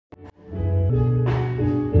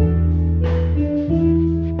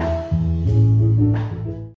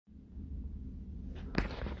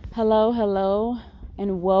Hello,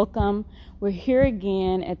 and welcome. We're here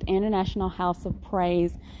again at the International House of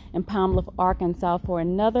Praise in Pine Bluff, Arkansas for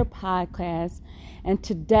another podcast. And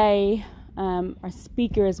today, our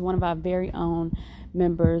speaker is one of our very own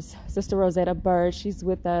members, Sister Rosetta Bird. She's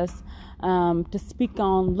with us to speak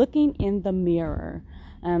on looking in the mirror.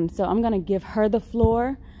 So I'm going to give her the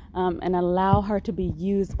floor and allow her to be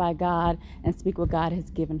used by God and speak what God has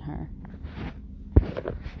given her.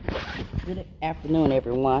 Good afternoon,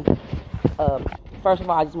 everyone. First of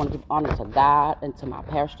all, I just want to give honor to God and to my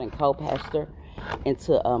pastor and co-pastor and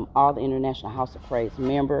to all the International House of Praise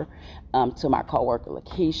member, to my co-worker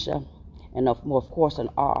Lakeisha, and of course, and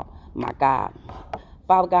all my God.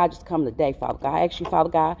 Father God, just come today, Father God. I ask you, Father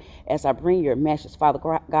God, as I bring your message, Father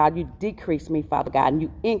God, you decrease me, Father God, and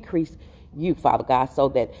you increase you, Father God, so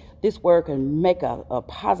that this word can make a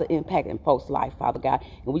positive impact in folks' life, Father God.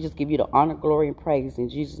 And we just give you the honor, glory, and praise. In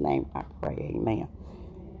Jesus' name I pray, amen.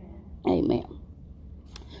 Amen.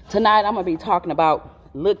 Tonight I'm going to be talking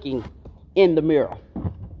about looking in the mirror.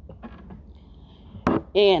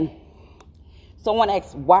 And someone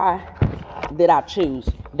asked, why did I choose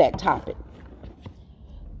that topic?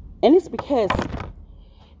 And it's because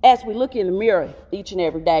as we look in the mirror each and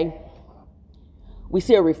every day, we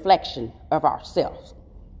see a reflection of ourselves.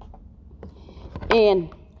 And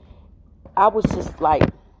I was just like,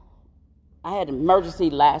 I had an emergency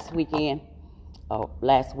last week,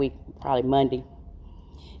 probably Monday.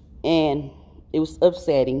 And it was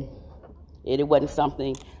upsetting. It wasn't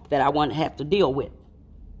something that I wanted to have to deal with.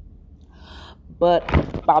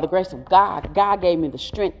 But by the grace of God, God gave me the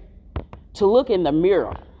strength to look in the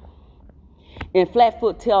mirror and flat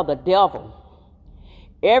foot tell the devil,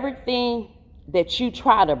 everything that you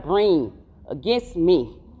try to bring against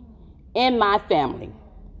me and my family,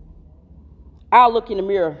 I'll look in the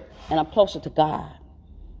mirror and I'm closer to God,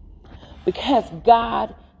 because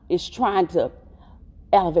God is trying to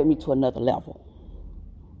elevate me to another level.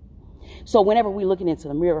 So whenever we're looking into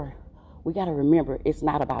the mirror, we got to remember it's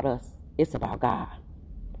not about us, it's about God.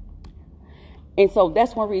 And so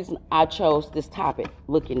that's one reason I chose this topic,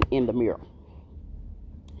 looking in the mirror.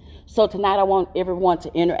 So tonight I want everyone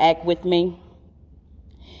to interact with me.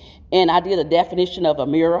 And I did a definition of a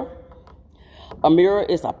mirror. A mirror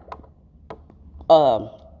is a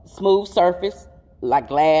smooth surface like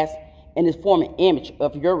glass, and it's forming an image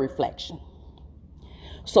of your reflection.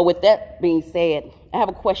 So with that being said, I have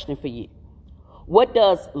a question for you. What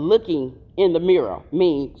does looking in the mirror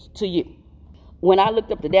mean to you? When I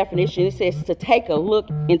looked up the definition, it says to take a look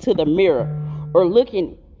into the mirror, or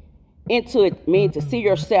looking into it means to see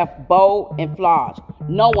yourself bold and flawed.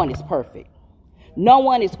 No one is perfect. No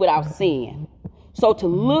one is without sin. So to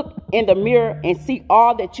look in the mirror and see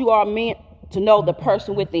all that you are meant to know the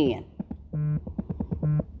person within.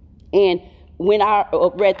 And when I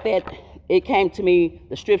read that, it came to me,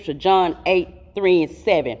 the scripture, John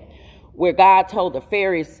 8:3-7, where God told the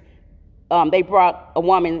Pharisees, they brought a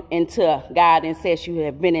woman into God and said she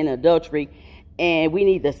had been in adultery, and we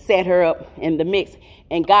need to set her up in the mix.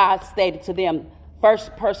 And God stated to them,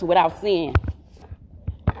 first person without sin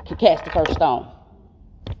can cast the first stone.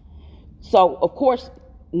 So, of course,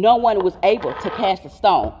 no one was able to cast a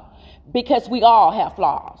stone, because we all have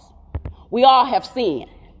flaws. We all have sinned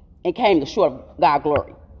and came short of God's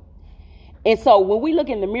glory. And so when we look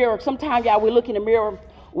in the mirror, sometimes, y'all, we look in the mirror,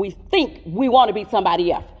 we think we want to be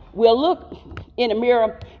somebody else. We'll look in the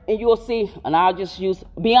mirror and you'll see, and I'll just use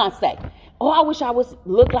Beyonce. Oh, I wish I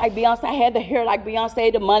looked like Beyonce. I had the hair like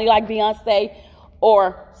Beyonce, the money like Beyonce,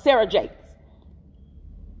 or Sarah Jakes.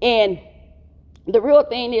 And the real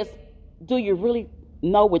thing is, do you really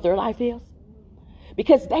know what their life is?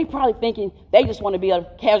 Because they probably thinking they just want to be a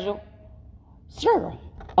casual,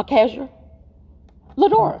 a casual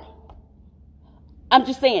Ladora. I'm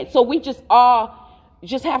just saying. So we just all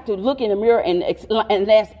just have to look in the mirror, and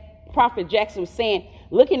as Prophet Jackson was saying,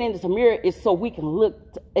 looking into the mirror is so we can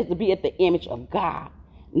look to be at the image of God,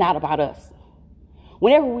 not about us.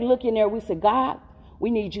 Whenever we look in there, we say, God,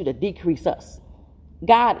 we need you to decrease us.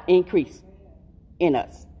 God, increase in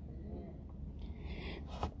us.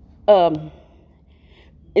 And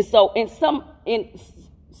so some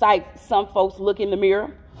folks look in the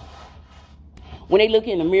mirror. When they look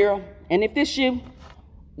in the mirror, and if this you,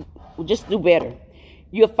 just do better.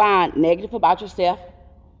 You'll find negative about yourself.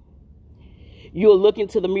 You'll look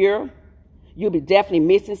into the mirror. You'll be definitely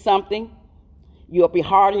missing something. You'll be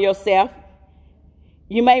hard on yourself.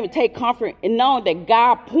 You may even take comfort in knowing that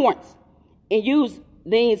God points and use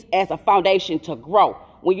things as a foundation to grow.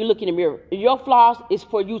 When you look in the mirror, your flaws is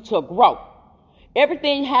for you to grow.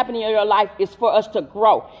 Everything happening in your life is for us to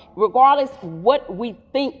grow, regardless what we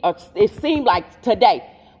think or it seems like today.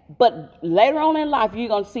 But later on in life, you're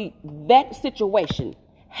going to see that situation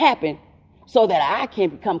happen so that I can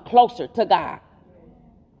become closer to God.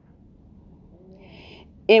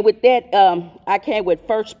 And with that, I came with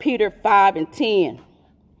 1 Peter 5:10.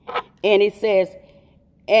 And it says,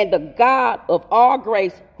 and the God of all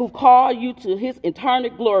grace, who called you to his eternal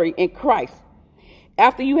glory in Christ,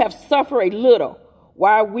 after you have suffered a little,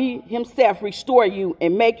 while we himself restore you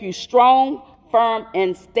and make you strong, firm,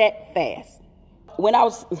 and steadfast. When I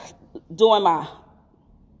was doing my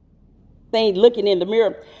thing, looking in the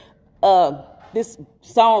mirror, this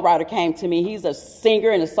songwriter came to me. He's a singer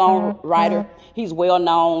and a songwriter. He's well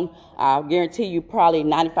known. I guarantee you probably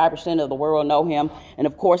 95% of the world know him. And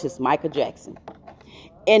of course, it's Michael Jackson.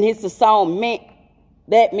 And it's the song,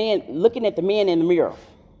 looking at the men in the mirror,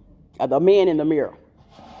 the men in the mirror.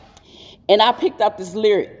 And I picked up this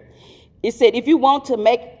lyric. It said, if you want to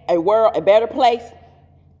make a world a better place,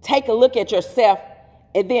 take a look at yourself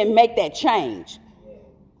and then make that change.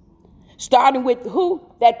 Starting with who?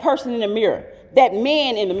 That person in the mirror, that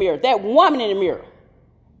man in the mirror, that woman in the mirror.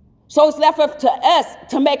 So it's left up to us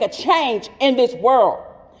to make a change in this world.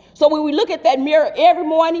 So when we look at that mirror every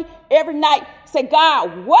morning, every night, say,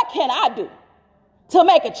 God, what can I do to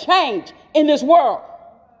make a change in this world?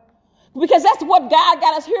 Because that's what God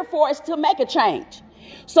got us here for, is to make a change.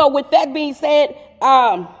 So with that being said,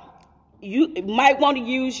 you might want to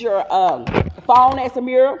use your phone as a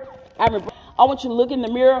mirror. I want you to look in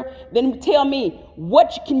the mirror, then tell me,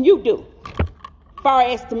 what can you do as far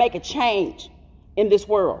as to make a change in this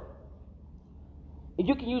world?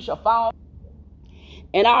 You can use your phone.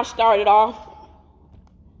 And I started off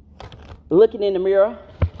looking in the mirror.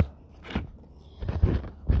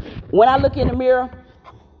 When I look in the mirror,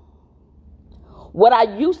 what I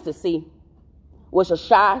used to see was a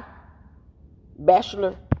shy,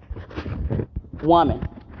 bachelor woman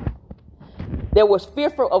that was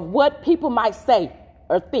fearful of what people might say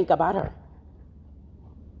or think about her.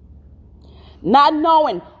 Not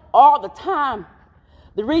knowing all the time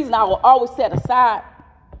the reason I was always set aside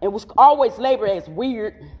and was always labeled as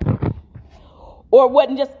weird, or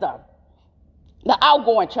wasn't just the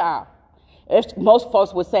outgoing child. As most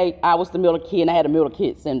folks would say, I was the middle kid and I had a middle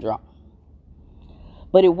kid syndrome.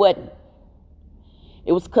 But it wasn't.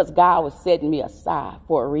 It was because God was setting me aside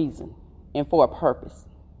for a reason and for a purpose.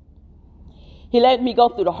 He let me go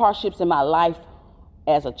through the hardships in my life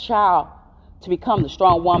as a child to become the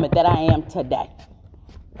strong woman that I am today.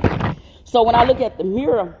 So when I look at the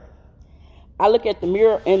mirror,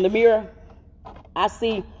 in the mirror, I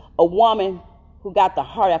see a woman who got the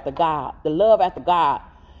heart after God, the love after God,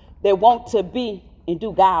 that want to be and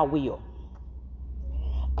do God's will.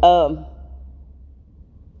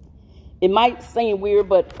 It might seem weird,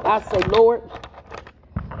 but I say, Lord,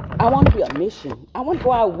 I want to be a mission. I want to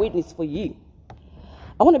go out and witness for you.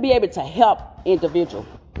 I want to be able to help individuals.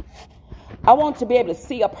 I want to be able to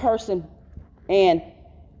see a person and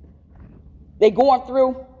they're going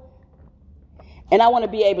through, and I want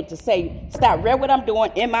to be able to say, stop right what I'm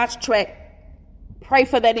doing in my track, pray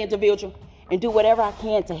for that individual, and do whatever I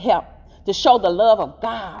can to help, to show the love of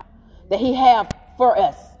God that he has for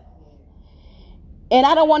us. And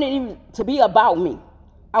I don't want it even to be about me.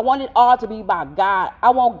 I want it all to be about God.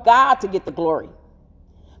 I want God to get the glory.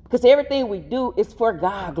 Because everything we do is for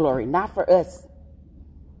God's glory, not for us.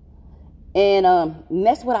 And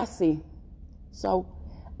that's what I see. So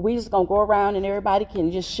we just going to go around and everybody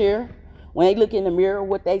can just share when they look in the mirror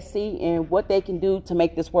what they see and what they can do to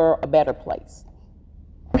make this world a better place.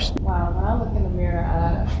 Wow, when I look in the mirror,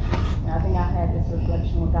 I think I had this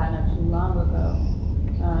reflection with God not too long ago.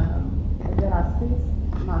 That I see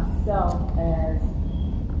myself as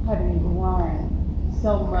having grown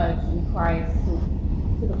so much in Christ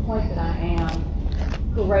to the point that I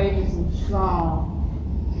am courageous and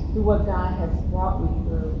strong through what God has brought me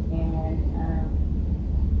through. And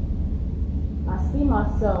I see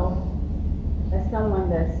myself as someone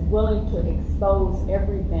that's willing to expose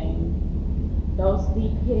everything, those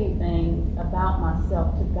deep hitting things about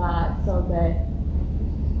myself to God, so that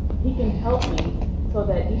he can help me, so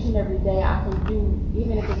that each and every day I can do,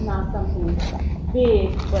 even if it's not something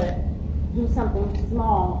big, but do something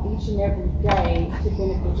small each and every day to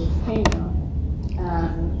benefit his kingdom.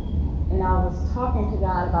 And I was talking to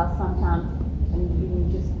God about sometimes, and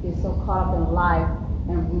you just get so caught up in life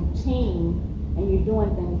and routine, and you're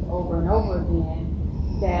doing things over and over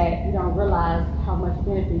again, that you don't realize how much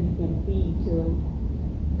benefit you can be to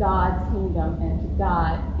God's kingdom and to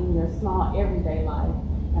God in your small everyday life.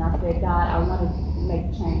 And I said, God, I want to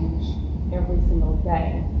make change every single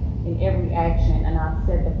day in every action. And I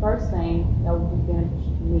said the first thing that would be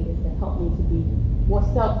beneficial to me is to help me to be more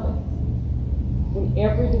selfless. in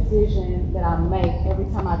every decision that I make, every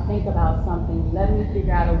time I think about something, let me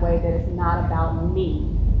figure out a way that it's not about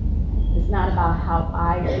me. It's not about how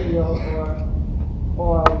I feel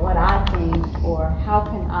or what I think or how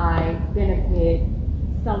can I benefit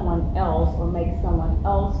someone else or make someone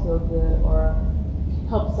else feel good or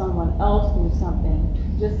help someone else do something.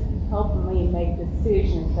 Just help me make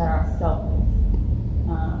decisions that are selfless.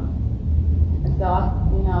 And so,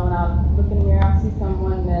 when I look in the mirror, I see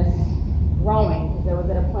someone that's growing, because there was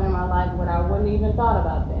at a point in my life where I wouldn't even thought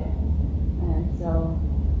about that. And so,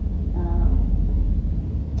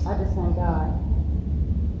 I just thank God.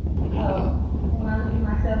 When I look at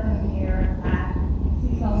myself in the mirror, I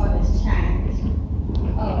see someone that's changed.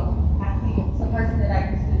 I see the person that I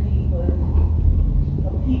used to be was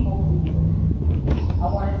a people pleaser. I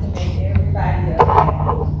wanted to make everybody else happy.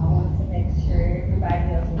 I wanted to make sure everybody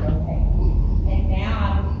else was okay. And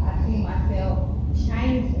now I see myself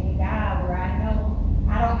changed in God, where I know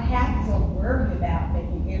I don't have to worry about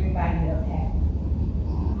making everybody else happy.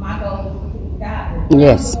 My goal is to please God.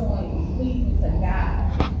 Yes. I'm doing is pleasing to God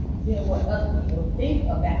than what other people think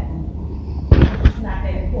about me. It's not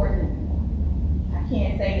that important. I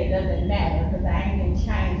can't say it doesn't matter, because I ain't been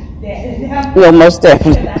changed that. Well, most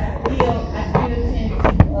definitely. Because I still tend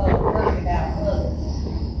to worry about others.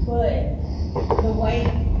 But the way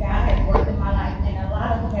God has worked in my life, and a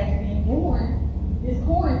lot of it has been during this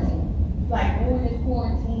quarantine. It's like during this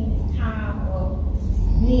quarantine, this time of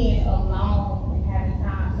being alone and having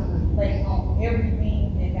time to reflect on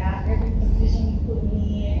everything that God, every position He's put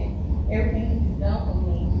me in, everything He's done for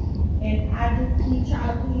me. And I just keep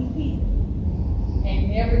trying to please people and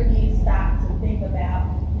never get stopped to think about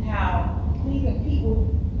how pleasing people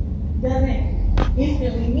doesn't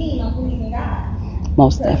instantly mean I'm pleasing God.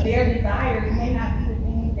 Most Because definitely. their desires may not be the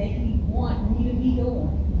things that He wants me to be doing.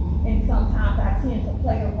 And sometimes I tend to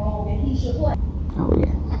play a role that He should play. Oh,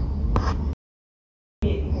 yeah.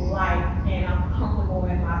 Life, and I'm comfortable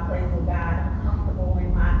in my place with God. I'm comfortable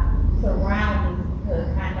in my surroundings, because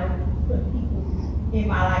I know He's put people in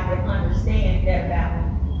my life that understand that about me.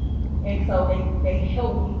 And so they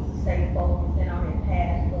help me to stay focused and on that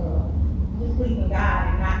path of just pleasing God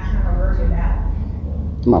and not trying to worry about it.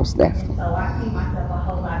 Most definitely. And so I see myself a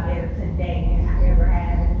whole lot better today than I ever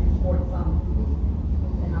have in 40-something.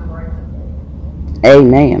 And I'm grateful for that.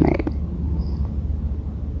 Amen, amen.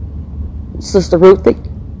 Sister Ruthie?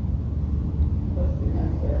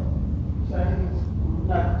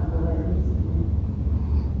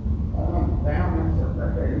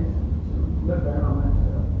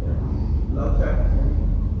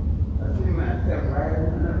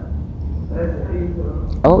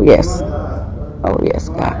 Oh, yes. Oh, yes,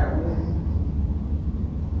 God.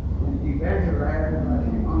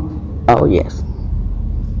 Oh, yes.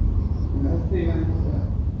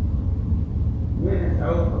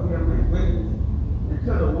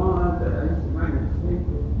 To the ones that I used to bring to speak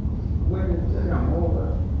to, witness to them over,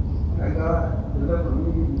 that God deliver me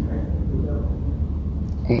and deliver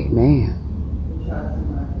me. Amen. Which I see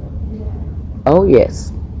myself. Oh,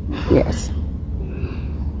 yes. Yes.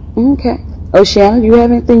 Okay. Oh, Shannon, you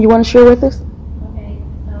have anything you want to share with us? Okay,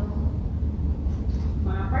 so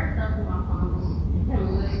when I first talked to my phone,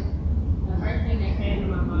 the first thing that came to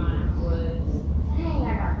my mind was, dang,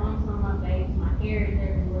 I got bumps on my face, my hair is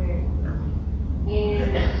everywhere.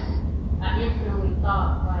 And I instantly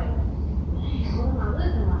thought, like, what am I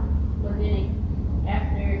looking like? But then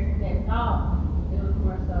after that thought, it was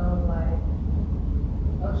more so like,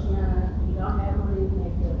 Oceana, you don't have on any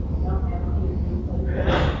makeup, you don't have on anything, so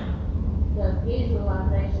the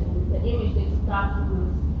visualization, the image that you thought you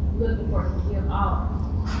was looking for to give off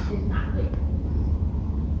is not there.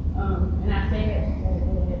 And I say that to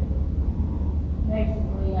say that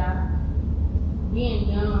basically being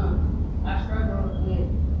young, I struggled with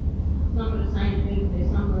some of the same things that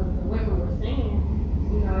some of the women were saying,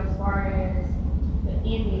 as far as the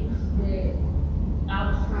image that I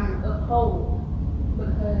was trying to uphold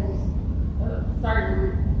because of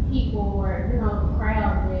certain people or, the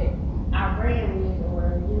crowd that I ran with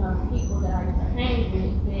or, people that I used to hang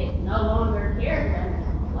with that no longer cared about me.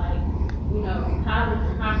 Like, college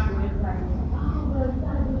and high school, everybody was like, oh, well, you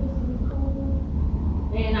gotta do this to be cool.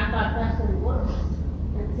 And I thought that's what it was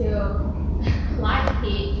until life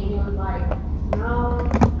hit and it was like, no,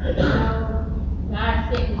 God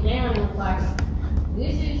set me down and was like,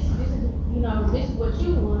 this is what you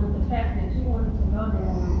wanted, the path that you wanted to go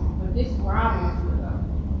down, but this is where I want you to go.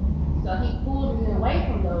 So He pulled me away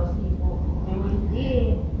from those people, and when He did,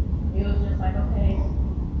 it was just like, okay,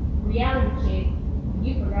 reality check,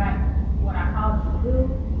 you forgot what I called you to do,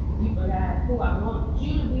 you forgot who I want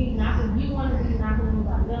you to be, not who you want to be, not who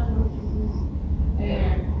anybody else wants you to be.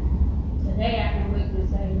 And today I can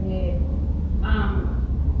witness say that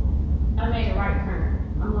I made a right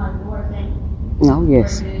turn. I'm like, Lord, thank you. Oh,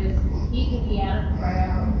 yes. For this, keeping me out of the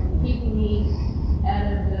crowd, keeping me out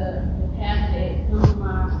of the path that some of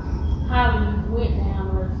my colleagues went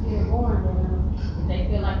down or still going down. If they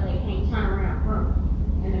feel like they can't turn around from it.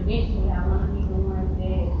 And eventually I want to be the one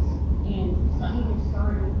that, and so even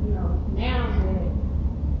started, now that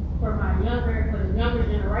for the younger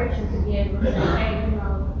generation to be able to say, hey,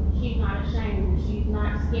 she's not ashamed, she's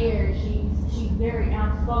not scared, she's very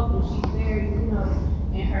outspoken, she's very,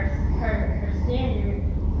 and her standard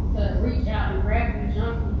to reach out and grab these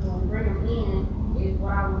young people and bring them in is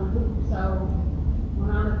what I want to do. So when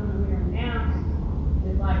I look in the mirror now,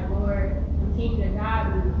 it's like, Lord, continue to guide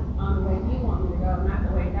me on the way you want me to go, not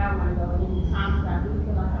the way God want to go. And in the times that I do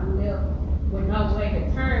feel like I'm left with no way to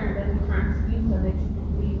turn, let me turn to you so that you can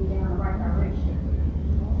lead me down the right direction.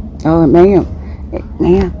 Oh, ma'am.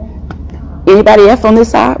 Anybody else on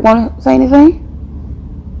this side want to say anything?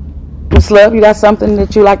 Miss Love, you got something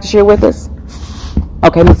that you'd like to share with us?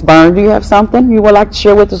 Okay, Miss Byrne, do you have something you would like to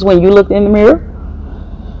share with us when you looked in the mirror?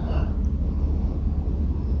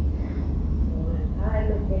 When I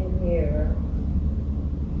look in the mirror,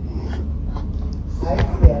 I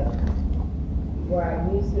feel where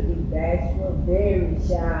I used to be bashful, very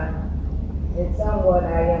shy, and somewhat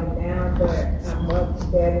I am now, but I'm much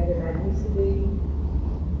better than I used to be.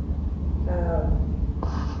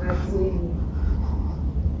 I see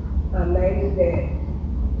a lady that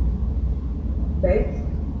bakes.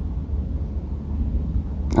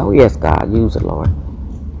 Oh, yes, God. Use it, Lord.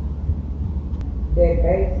 That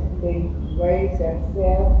basically raised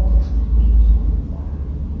herself.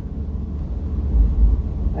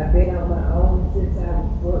 I've been on my own since I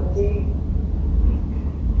was 14.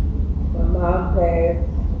 My mom passed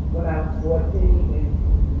when I was 14, and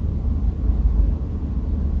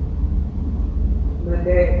my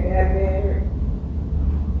dad got married,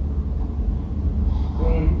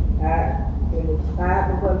 and it was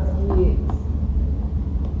 5 of us kids,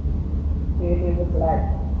 and it was like,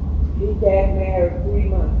 he got married 3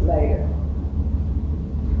 months later.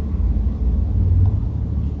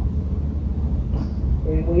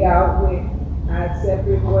 And we all went our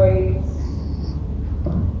separate ways.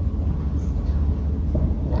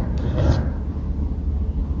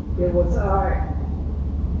 It was hard,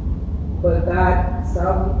 but God saw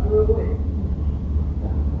me through it.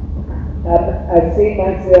 I see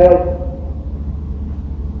myself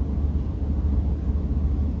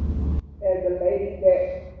as a lady that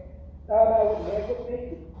thought I would never make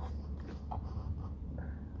it.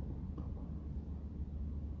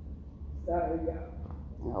 Sorry,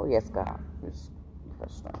 y'all. Oh, yes, God. Yes,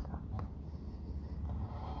 God.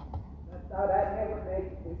 I thought I'd never make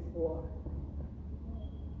it this far.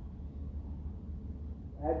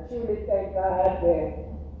 I truly thank God that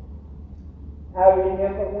I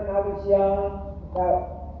remember when I was young, about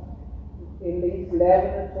at least 11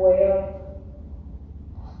 or 12,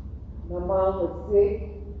 my mom was sick,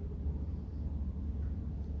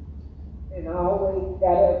 and I always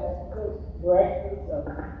got up to cook breakfast or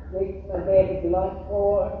fix my daddy's lunch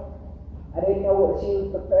for her. I didn't know what she was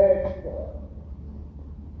preparing for.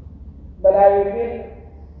 But I remember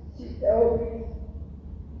she told me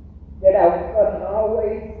that I was going to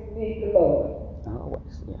always need the Lord.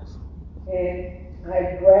 Always, yes. And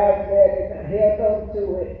I grabbed that and I held on to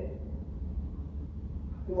it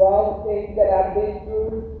through all the things that I've been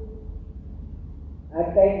through. I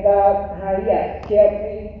thank God how He has kept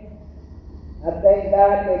me. I thank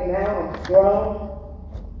God that now I'm strong.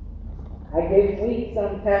 I get weak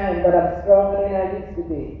sometimes, but I'm stronger than I used to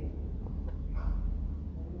be.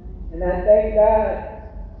 And I thank God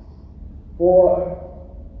for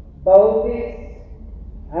boldness.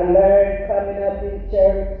 I learned coming up in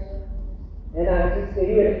church, and I used to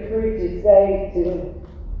hear the preachers say to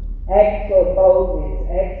ask for boldness,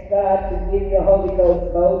 ask God to give you a Holy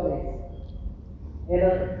Ghost boldness. And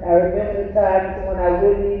I remember the times when I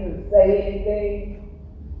wouldn't even say anything.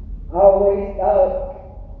 I always thought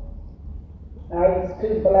I was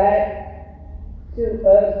too black, too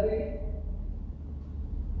ugly.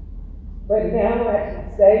 But now I can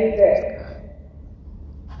say that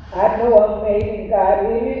I know I'm made in God's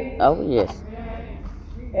image. Oh, yes.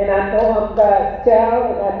 And I know I'm God's child,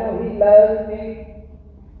 and I know He loves me.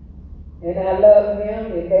 And I love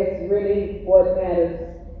Him, and that's really what matters.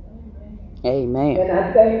 Amen. And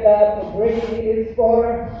I thank God for bringing me this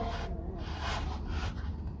far.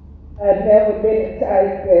 I've never been the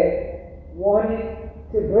type that wanted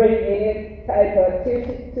to bring any type of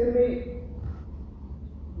attention to me.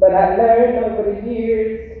 But I learned over the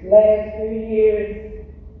years, last few years,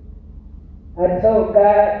 I told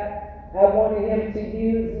God I wanted him to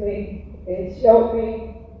use me and show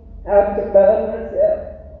me how to love myself.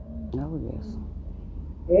 Oh, yes.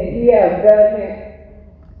 And he has done it.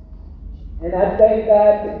 And I thank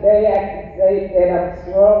God today I can say that I'm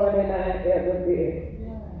stronger than I ever been.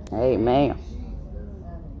 Amen.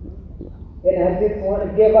 And I just want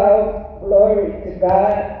to give all glory to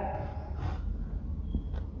God.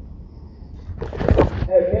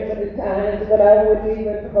 I remember the times when I wouldn't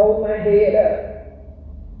even hold my head up.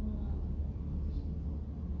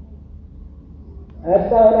 I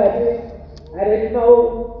thought I didn't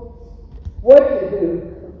know what to do,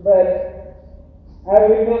 but I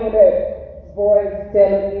remember that voice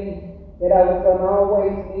telling me that I was going to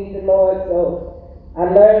always need the Lord, so I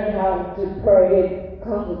learned how to pray and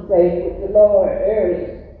conversate with the Lord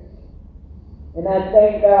early. And I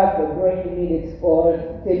thank God for bringing me this far.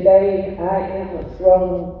 Today, I am a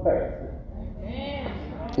strong person.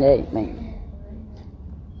 Amen.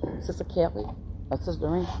 Sister Kelly, or Sister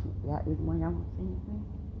Doreen, y'all either one y'all want to say anything?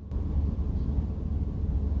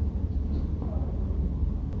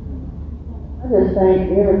 I just thank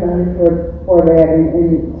everybody for that, and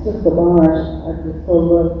Sister Barnes, I just so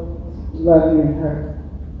love you and her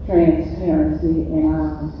transparency,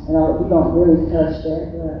 and we don't really touch that,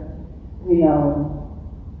 but you know,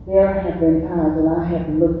 there have been times when I have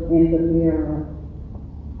looked in the mirror,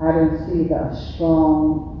 I didn't see the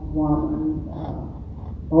strong woman,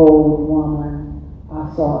 old woman,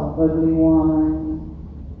 I saw an ugly woman,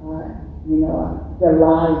 you know, the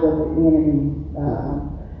lies of the enemy.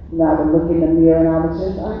 I would look in the mirror and I was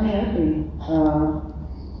just unhappy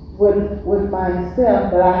with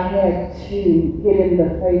myself, but I had to get in the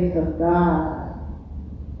face of God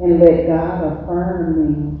and let God affirm me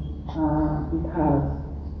because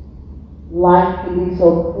life can be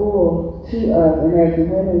so cruel to us, and as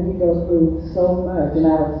women we go through so much. And I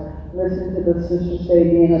was listening to the sister say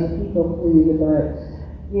being a people pleaser, but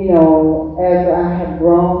you know, as I have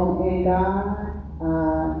grown in God,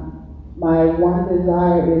 my one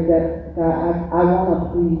desire is that God, I want to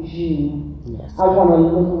please you. Yes. I want to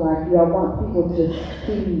look like you. I want people to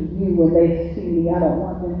see you when they see me. I don't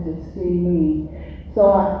want them to see me.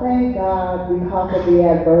 So I thank God because of the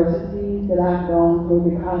adversities that I've gone through,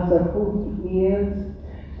 because of who he is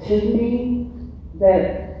to me,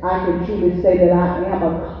 that I can truly say that I am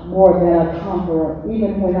more than a conqueror.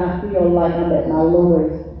 Even when I feel like I'm at my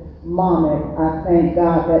lowest moment, I thank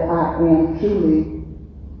God that I am truly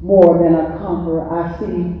more than a conqueror. I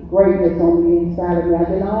see greatness on the inside of me. I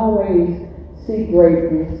didn't always see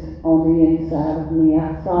greatness on the inside of me.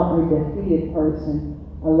 I saw a defeated person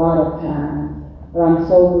a lot of times. But I'm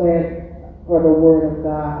so glad for the Word of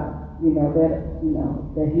God,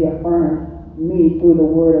 that he affirmed me through the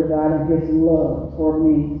Word of God and his love for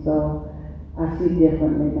me. So I see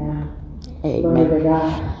differently now. Amen. Glory to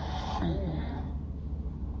God.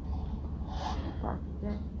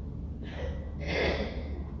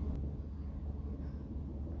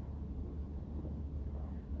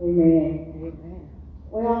 Amen. Amen.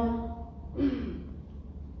 Well,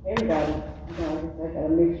 everybody, I got a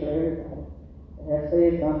mixture of everybody that has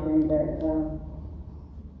said something that,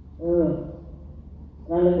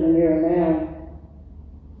 when I look in the mirror now,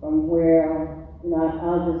 from where,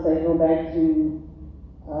 I'll just say go back to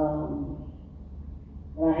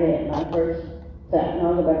when I had my first child. And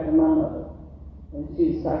I'll go back to my mother. And she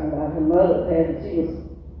was talking about her mother passed, she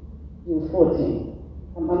was 14.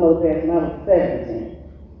 My mother passed when I was 17.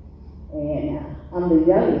 And I'm the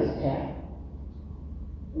youngest child.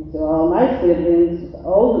 And so all my siblings were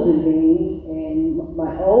older than me, and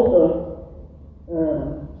my older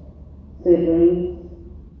siblings,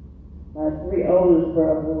 my three oldest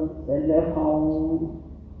brothers, they left home,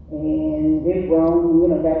 and they've grown,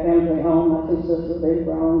 got families of their own. My two sisters, they've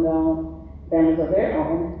grown, families of their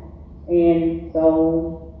own. And so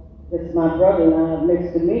it's my brother now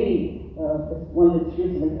next to me, this one that's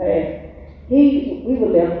recently passed. We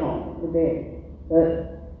were left home with Daddy, but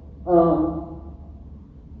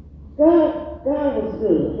God was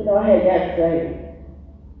good. I had got saved.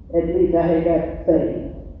 At least I had got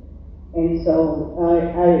saved. And so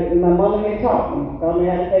my mama had taught me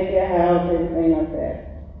how to take care of the house, everything like that.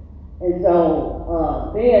 And so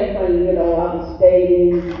then when, I was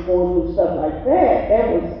dating, going through stuff like that, that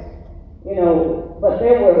was, but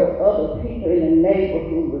there were other people in the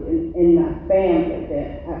neighborhood, in my family that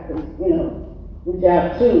I could, reach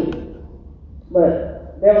out to.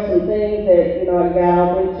 But there were some things that, I got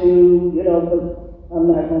off into, but I'm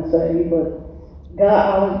not going to say, but God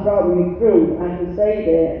always brought me through. I can say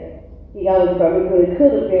that he always brought me through. It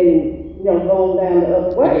could have been, going down the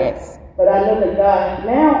other way. Yes. But I know that God,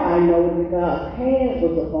 now I know that God's hands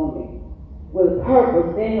was upon me. with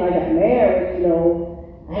purpose. Then when I got married, you know,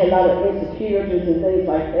 I had a lot of insecurities and things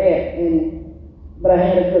like that. But I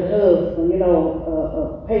had a good husband, you know,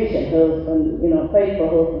 a patient husband, you know, faithful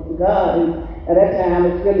husband to God. And at that time, I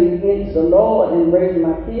was really into the Lord and raising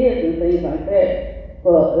my kids and things like that.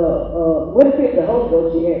 But wouldn't fit the Holy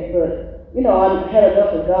Ghost yet. But you know, I had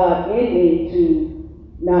enough of God in me to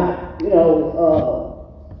not,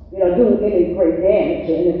 do any great damage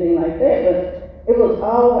or anything like that. But it was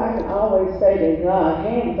all I can always say that God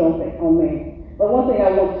hands on me. But one thing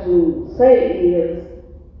I want to say is,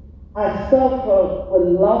 I suffer with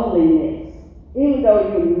loneliness. Even though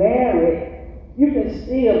you're married, you can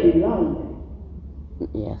still be lonely.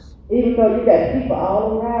 Yes. Even though you got people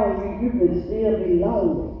all around you, you can still be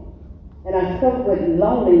lonely. And I suffer with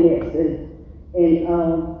loneliness. And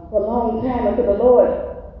for a long time, until the Lord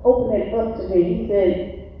opened it up to me, He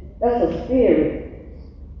said, that's a spirit.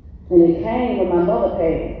 And it came when my mother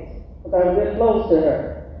passed, because I was really close to her.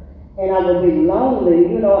 And I would be lonely,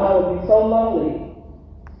 you know, I would be so lonely.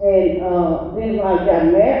 And then when I got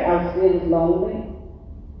married, I still was lonely.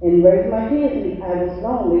 And raised my kids, I was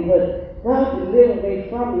lonely. But God delivered me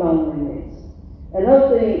from loneliness.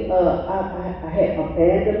 Another thing, I had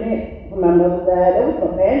abandonment when my mother died. That was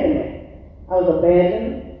abandonment. I was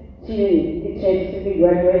abandoned. She didn't get a chance to see me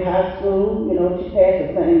graduate high school. You know, she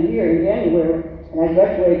passed the same year in January, and I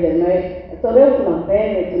graduated that May. So there was an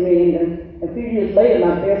abandonment to me. And a few years later,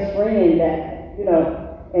 my best friend died. You know.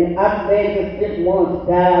 And after that, just once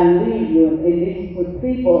die and leave you. And these when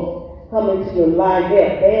people come into your life, they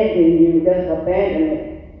abandon you. That's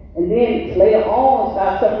abandonment. And then later on,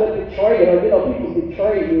 start something with betrayal. Or, you know, people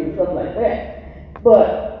betray you and stuff like that.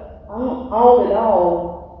 But all in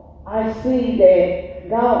all, I see that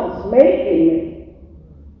God was making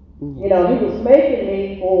me. You know, He was making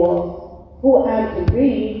me for who I'm to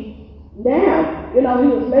be now. You know, He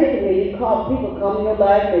was making me. People come in your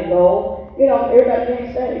life, they go. You know, everybody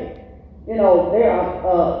can't stay. You know, there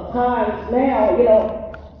are times now, you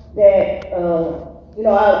know, that,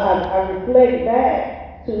 I reflect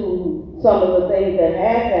back to some of the things that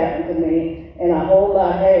have happened to me, and a whole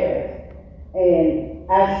lot has. And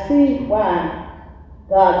I see why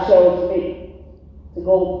God chose me to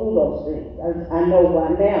go through those things. I know why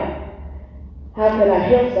now. How can I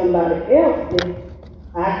help somebody else if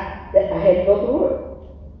I had to go through it?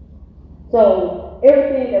 So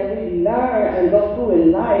everything that we learn and go through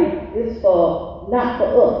in life is not for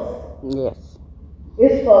us. Yes.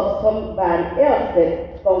 It's for somebody else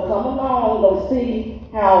that's gonna come along, gonna see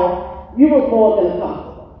how you were more than a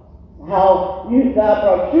conqueror, how God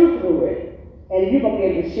brought you through it, and you're gonna be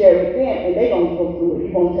able to share with them, and they're gonna go through it.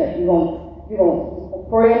 You're gonna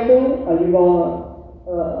pray them through, or you're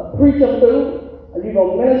gonna preach them through, or you're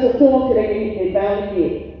gonna minister to them till they finally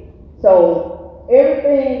get it. So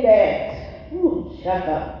everything that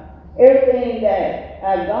everything that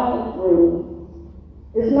I've gone through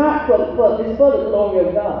is not it's for the glory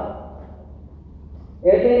of God.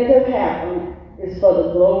 Everything that has happened is for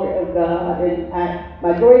the glory of God. And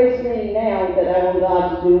my greatest thing now that I want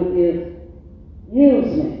God to do is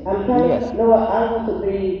use me. I'm telling you, Lord, I want to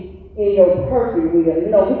be in your perfect will. You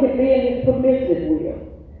know, we can be in His permissive will,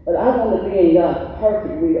 but I want to be in God's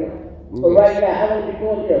perfect will. But right now, I want to be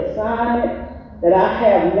doing the assignment that I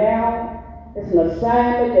have now. It's an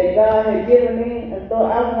assignment that God has given me, and so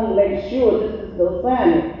I want to make sure this is the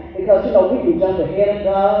assignment. Because, you know, we can jump ahead of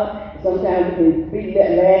God. Sometimes we can be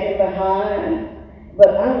lagging behind. But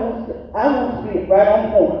I want to be right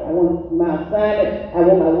on point. I want my assignment. I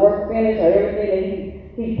want my work finished. Everything that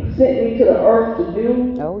He sent me to the earth to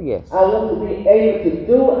do. Oh, yes. I want to be able to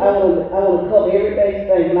do it. I want to cover every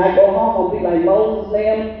basic thing. When I go home, I'll be like Moses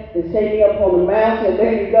them. Just take me up on the mountain and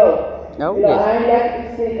let me go. Oh, you know, yes. I ain't got to be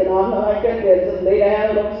sick and I'm not like that. Just lay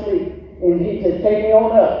down and go to sleep. And He just take me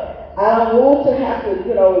on up. I don't want to have to,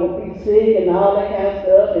 be sick and all that kind of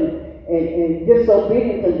stuff and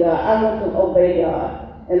disobedient to God. I want to obey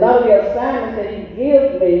God. And a lot of the assignments that He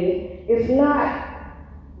gives me, it's not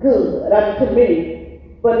good to me,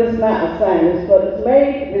 but it's not assignments, but it's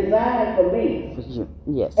designed for me.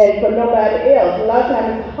 Yes. And for nobody else. A lot of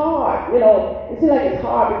times it's hard. It seems like it's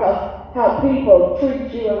hard because how people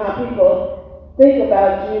treat you and how people think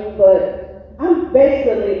about you, but I'm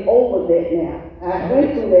basically over that now. I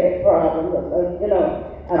went through that problem, I've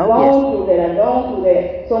gone through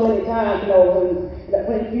that so many times,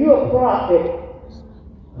 when you're a prophet,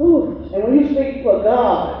 and when you speak for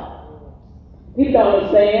God, people don't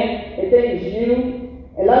understand, they think it's you,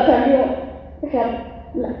 and a lot of times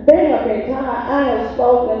there have been times I have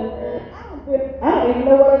spoken, I don't even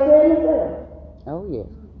know what I said myself. Oh, yes.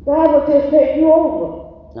 God will just take you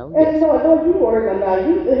over. Oh, And yes. Lord, don't you worry about it.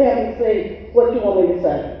 You have me say what you want me to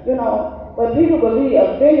say, you know. But people will be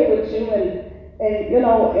offended with you and you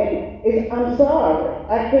know, and I'm sorry.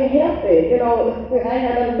 I can't help it, you know. I ain't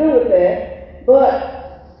had nothing to do with that. But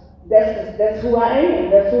that's who I am.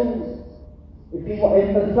 That's who, if you want,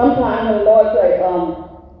 and sometimes when the Lord say,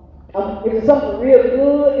 if it's something real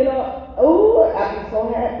good, you know, oh, I be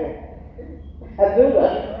so happy. I do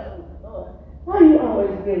that. Why you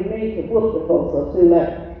always give me to book the folks up too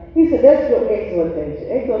much? He said, that's your exhortation.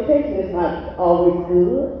 Exhortation is not always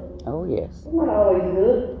good. Oh, yes. It's not always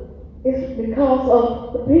good. It's because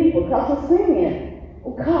of the people, because of sin.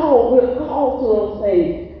 We're called to those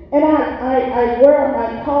things. And I wear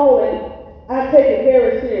my calling, I take it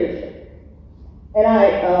very seriously. And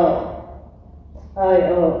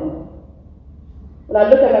when I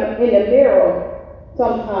look at in the mirror,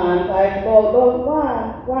 sometimes I ask, Lord,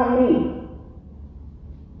 why me?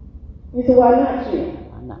 He said, why not you?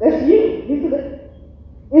 Why not? That's you. He said,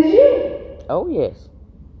 it's you. Oh, yes.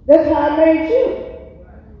 That's how I made you.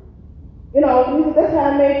 You know, he said, that's how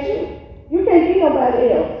I made you. You can't be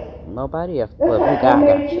nobody else. Nobody else. That's But how we I got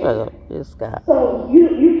made to you. shut up. This God. So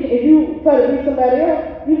if you try to be somebody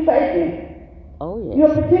else, you faking. Oh,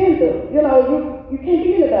 You're a yes. pretender. You know, you can't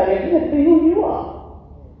be anybody else. You have to be who you are.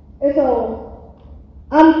 And so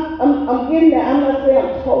I'm getting there. I'm not saying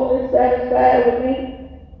I'm totally satisfied with me,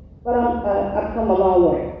 but I've come a long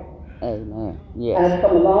way. Amen. Yes. I've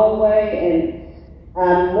come a long way, and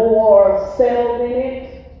I'm more settled in it,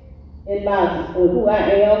 in who I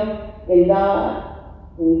am, in God,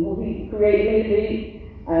 in who He created me to be.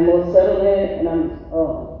 I'm more settled in it, and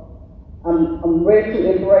I'm ready to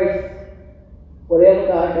embrace whatever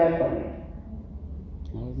God got for me.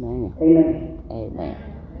 Amen. Amen. Amen. Amen.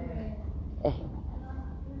 Yes.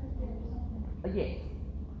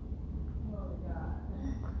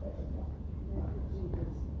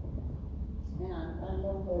 And I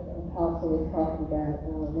know what the apostle was talking about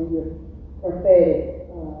when you're prophetic.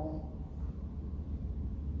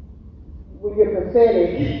 When you're prophetic,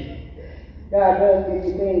 God does give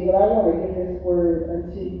you things, but I want to give this word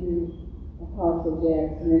unto you, Apostle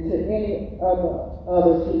Jackson, and to any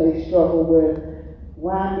others who may struggle with,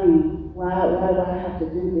 why me? Why do I have to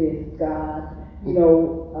do this, God? You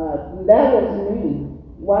know, that was me.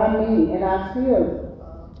 Why me? And I still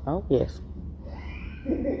Oh, yes.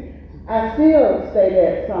 I still say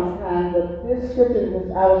that sometimes, but this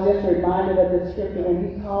scripture I was just reminded of this scripture when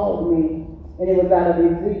He called me, and it was out of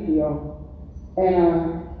Ezekiel.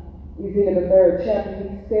 And Ezekiel the 3rd chapter, He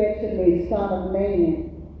said to me, Son of man,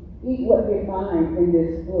 eat what you find in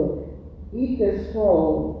this book. Eat this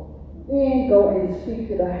scroll. Then go and speak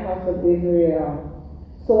to the house of Israel.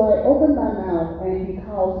 So I opened my mouth, and He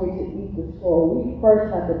calls me to eat the scroll. We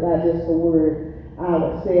first have to digest the word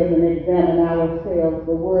ourselves and examine ourselves.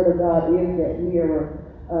 The Word of God is that mirror.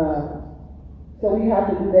 So we have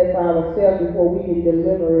to do that for ourselves before we can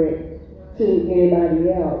deliver it to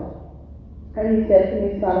anybody else. And He said to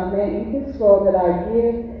me, Son of man, eat the scroll that I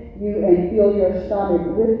give you and fill your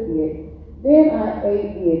stomach with it. Then I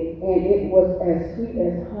ate it, and it was as sweet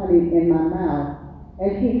as honey in my mouth.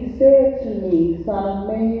 And He said to me, Son of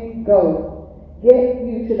man, go. Get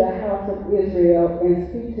you to the house of Israel and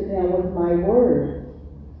speak to them with my words.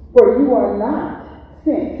 For you are not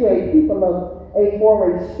sent to a people of a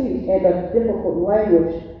foreign speech and of difficult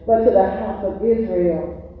language, but to the house of Israel.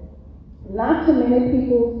 Not to many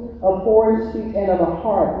people of foreign speech and of a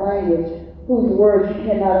hard language, whose words you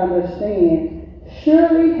cannot understand.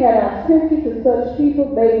 Surely had I sent you to such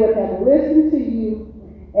people, they would have listened to you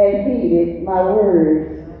and heeded my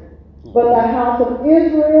words. But the house of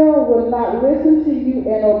Israel will not listen to you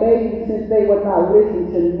and obey you, since they would not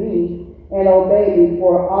listen to me and obey me.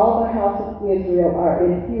 For all the house of Israel are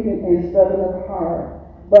impudent and stubborn of heart.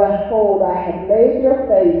 Behold, I have laid your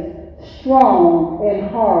face strong and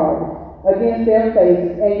hard against their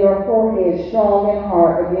faces, and your forehead strong and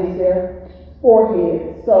hard against their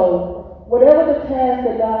foreheads. So, whatever the task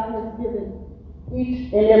that God has given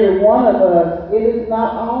each and every one of us, it is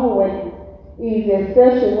not always easy,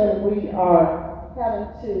 especially when we are having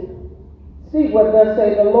to speak what thus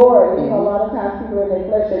say the Lord. You know, a lot of times people in their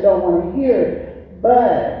flesh, they don't want to hear it.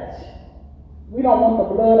 But we don't want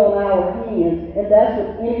the blood on our hands. And that's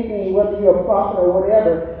with anything, whether you're a prophet or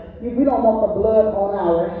whatever. We don't want the blood on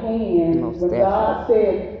our hands. Most When God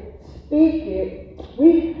says, speak it,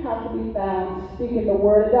 we have to be found speaking the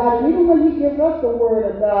word of God. And even when He gives us the word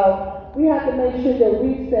of God, we have to make sure that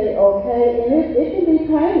we say, okay, and it can be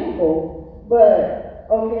painful. But,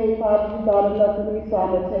 okay, Father, you thought enough of me, so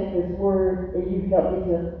I'm going to take this word and you help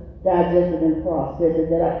me to digest it and process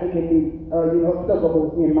it, that it can be,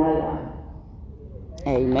 applicable in my life.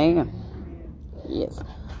 Amen. Yes.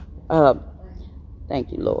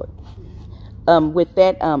 Thank you, Lord. With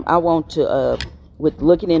that, I want to, with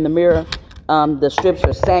looking in the mirror, the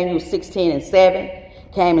scripture Samuel 16:7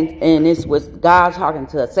 came in, and this was God talking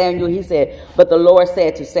to Samuel. He said, "But the Lord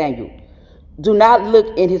said to Samuel, do not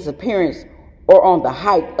look in his appearance or on the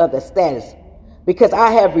height of the status, because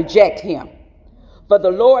I have rejected him. For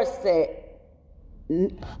the Lord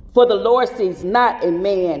sees not a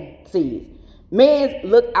man sees. Men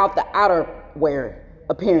look out the outerwear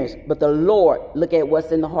appearance, but the Lord look at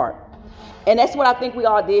what's in the heart." And that's what I think we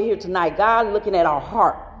all did here tonight. God looking at our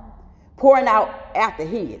heart, pouring out after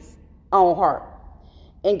his own heart.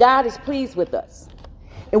 And God is pleased with us.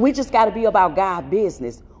 And we just got to be about God's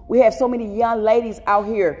business. We have so many young ladies out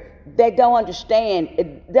here that don't understand,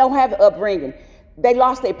 they don't have the upbringing. They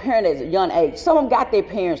lost their parents at a young age. Some of them got their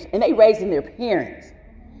parents, and they raising their parents.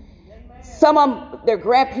 Some of them, their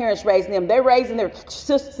grandparents raising them. They're raising their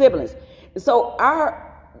siblings. And so our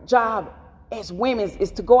job as women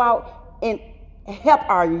is to go out and help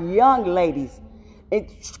our young ladies and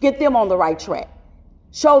get them on the right track.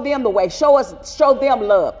 Show them the way. Show them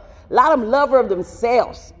love. A lot of them love of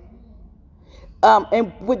themselves.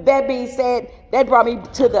 And with that being said, that brought me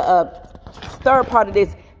to the third part of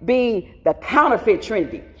this, being the counterfeit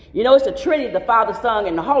Trinity. You know, it's the Trinity, the Father, Son,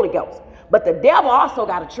 and the Holy Ghost. But the devil also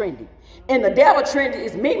got a Trinity. And the devil Trinity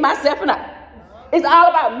is me, myself, and I. It's all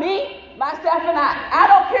about me, myself, and I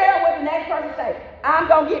don't care what the next person says. I'm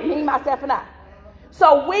going to get me, myself, and I.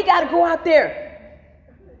 So we got to go out there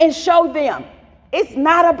and show them it's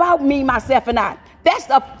not about me, myself, and I. That's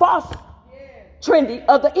the false Trinity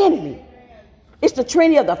of the enemy. It's the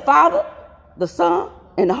Trinity of the Father, the Son,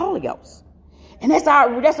 and the Holy Ghost. And that's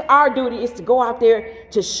our duty, is to go out there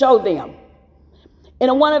to show them.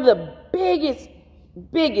 And one of the biggest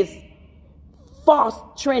false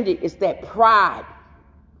Trinity is that pride.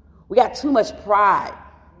 We got too much pride.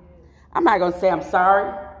 I'm not going to say I'm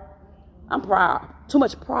sorry. I'm proud. Too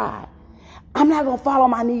much pride. I'm not going to fall on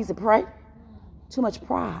my knees and pray. Too much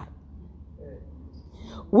pride.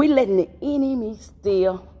 We're letting the enemy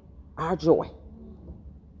steal our joy.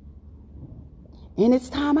 And it's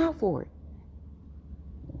time out for it.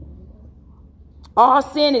 All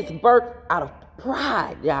sin is birthed out of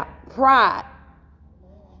pride, y'all. Pride.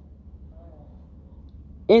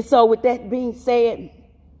 And so with that being said,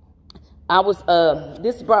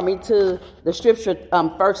 this brought me to the scripture,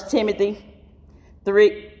 1 Timothy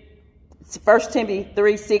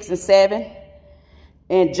 3:6-7,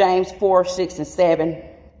 and James 4:6-7.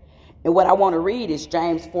 And what I want to read is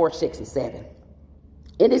James 4:6-7.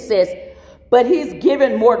 And it says, "But he's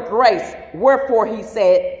given more grace, wherefore he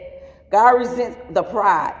said, God resents the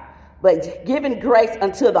pride, but giving grace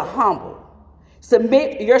unto the humble.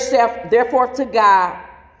 Submit yourself therefore to God,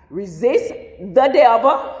 resist the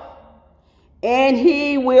devil, and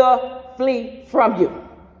he will flee from you."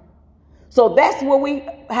 So that's what we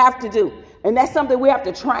have to do. And that's something we have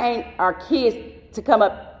to train our kids to come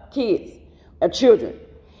up, kids or children.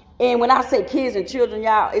 And when I say kids and children,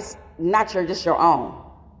 y'all, it's not just your own.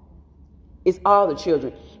 It's all the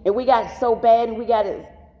children. And we got it so bad, and we got to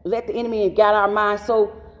let the enemy and got our minds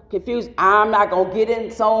so confused. I'm not going to get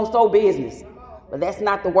in so-and-so business. But that's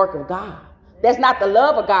not the work of God. That's not the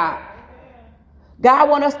love of God. God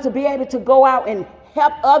wants us to be able to go out and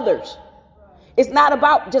help others. It's not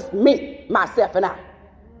about just me, myself, and I.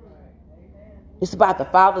 It's about the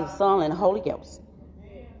Father, the Son, and the Holy Ghost.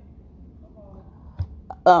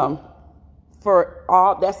 For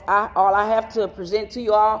all, that's all I have to present to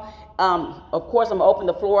you all. Of course, I'm going to open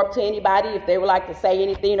the floor up to anybody if they would like to say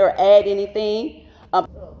anything or add anything.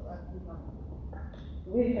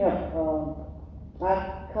 We have,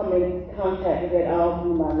 I've come in contact with that all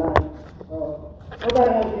through my life.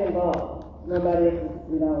 Nobody wants to get involved. Nobody is,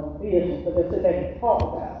 business, but they sit back and talk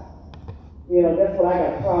about it. That's what I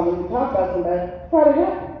got a problem. When you talk about somebody, try to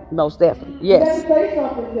help them. Most definitely, yes. You have to say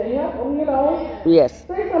something to help them, Yes.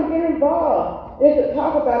 Say something, get involved. They could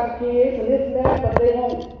talk about the kids and this and that, but they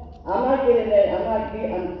won't. I'm not getting that. I'm not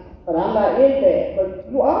in that. But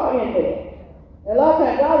you are in there. And a lot of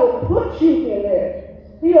times God will put you in there.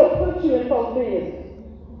 He'll put you in folks' business.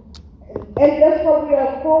 And that's what we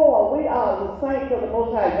are for. We are the saints of the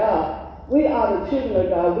Most High God. We are the children of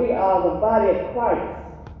God. We are the body of Christ.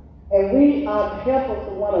 And we are helpers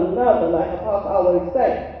to one another, like Apostle always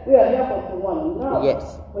say. We are helpers to one another.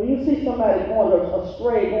 Yes. When you see somebody going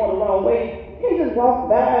astray, going the wrong way, you can't just walk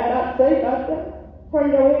by and not say nothing.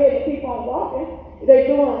 Turn your head and keep on walking. If they're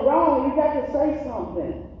doing wrong, you got to say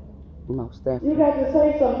something. Most definitely. You got to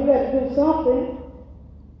say something. You got to do something.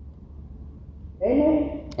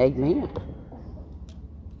 Amen. Amen.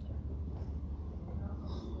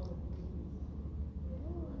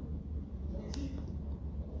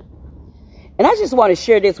 And I just want to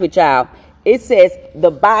share this with y'all. It says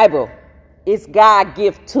the Bible is God's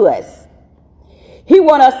gift to us. He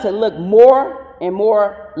wants us to look more and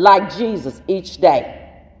more like Jesus each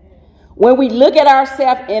day. When we look at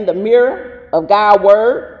ourselves in the mirror of God's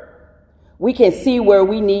word, we can see where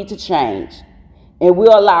we need to change. And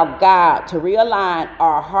we'll allow God to realign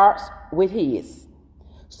our hearts with his.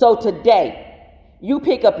 So today, you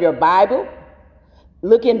pick up your Bible,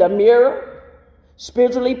 look in the mirror,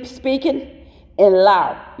 spiritually speaking, and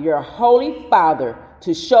allow your Holy Father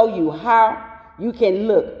to show you how you can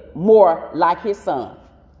look more like his son.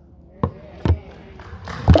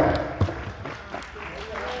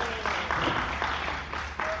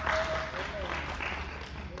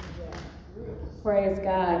 Praise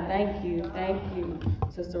God. Thank you,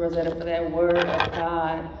 Sister Rosetta, for that word of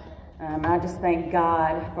God. I just thank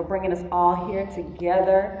God for bringing us all here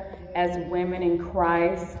together as women in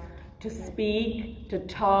Christ to speak, to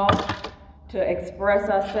talk, to express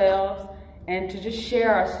ourselves, and to just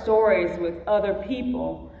share our stories with other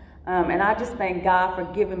people. And I just thank God for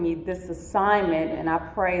giving me this assignment, and I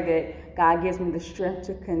pray that God gives me the strength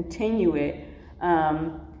to continue it.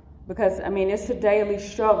 Because, it's a daily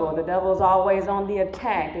struggle. The devil is always on the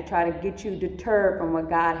attack to try to get you deterred from what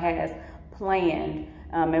God has planned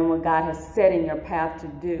and what God has set in your path to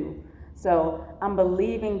do. So I'm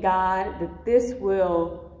believing God that this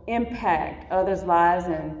will impact others' lives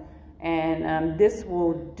and this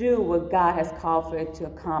will do what God has called for it to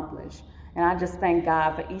accomplish. And I just thank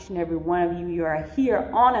God for each and every one of you. You are here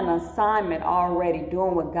on an assignment already,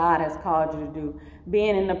 doing what God has called you to do,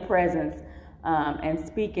 being in the presence and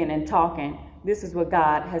speaking and talking. This is what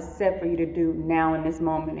God has set for you to do now in this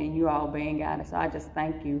moment, and you all obeying God. So I just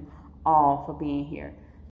thank you all for being here.